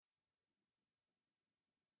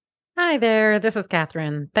Hi there, this is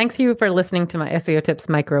Catherine. Thanks you for listening to my SEO Tips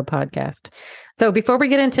micro podcast. So, before we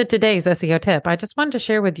get into today's SEO tip, I just wanted to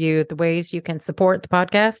share with you the ways you can support the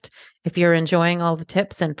podcast if you're enjoying all the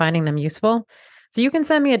tips and finding them useful. So, you can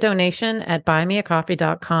send me a donation at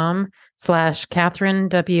buymeacoffee.com/Catherine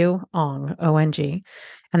W. Ong, O-N-G.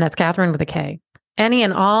 And that's Catherine with a K. Any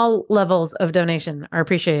and all levels of donation are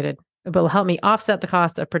appreciated. It will help me offset the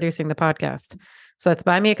cost of producing the podcast. So that's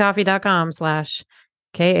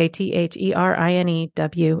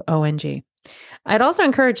buymeacoffee.com/KATHERINEWONG. I'd also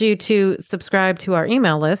encourage you to subscribe to our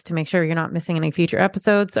email list to make sure you're not missing any future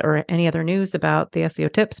episodes or any other news about the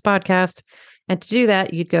SEO Tips podcast. And to do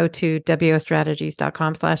that, you'd go to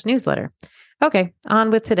wostrategies.com/newsletter. Okay,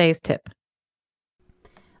 on with today's tip.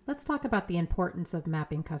 Let's talk about the importance of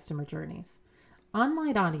mapping customer journeys.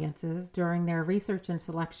 Online audiences during their research and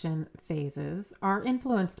selection phases are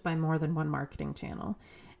influenced by more than one marketing channel.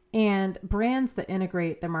 And brands that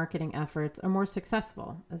integrate their marketing efforts are more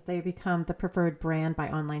successful as they become the preferred brand by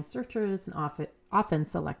online searchers and often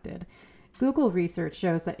selected. Google research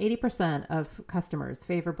shows that 80% of customers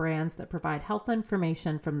favor brands that provide health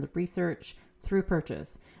information from the research through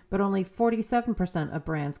purchase, but only 47% of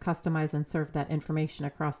brands customize and serve that information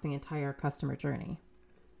across the entire customer journey.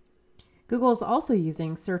 Google is also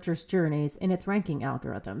using searchers' journeys in its ranking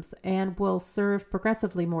algorithms and will serve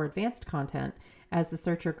progressively more advanced content as the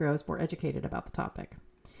searcher grows more educated about the topic.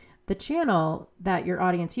 The channel that your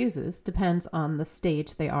audience uses depends on the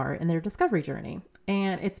stage they are in their discovery journey,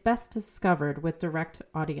 and it's best discovered with direct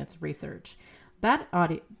audience research. That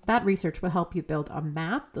research will help you build a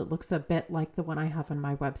map that looks a bit like the one I have on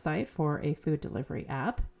my website for a food delivery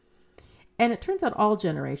app. And it turns out all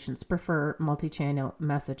generations prefer multi-channel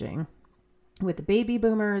messaging, with the baby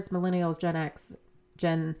boomers, millennials, Gen X,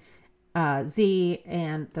 Gen Z,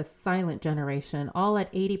 and the silent generation all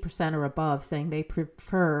at 80% or above saying they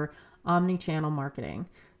prefer omni-channel marketing,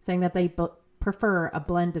 saying that they prefer a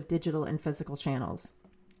blend of digital and physical channels.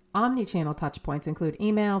 Omni-channel touchpoints include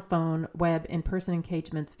email, phone, web, in-person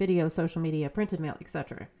engagements, video, social media, printed mail,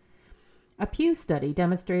 etc. A Pew study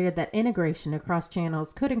demonstrated that integration across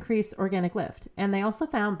channels could increase organic lift, and they also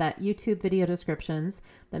found that YouTube video descriptions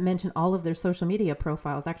that mention all of their social media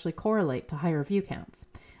profiles actually correlate to higher view counts.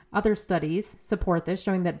 Other studies support this,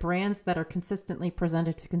 showing that brands that are consistently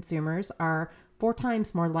presented to consumers are 4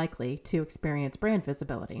 times more likely to experience brand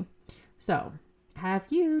visibility. So, have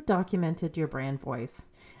you documented your brand voice?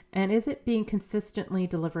 And is it being consistently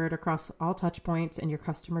delivered across all touch points in your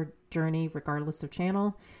customer journey, regardless of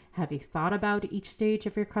channel? Have you thought about each stage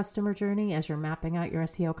of your customer journey as you're mapping out your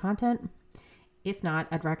SEO content? If not,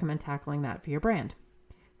 I'd recommend tackling that for your brand.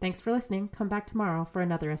 Thanks for listening. Come back tomorrow for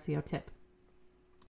another SEO tip.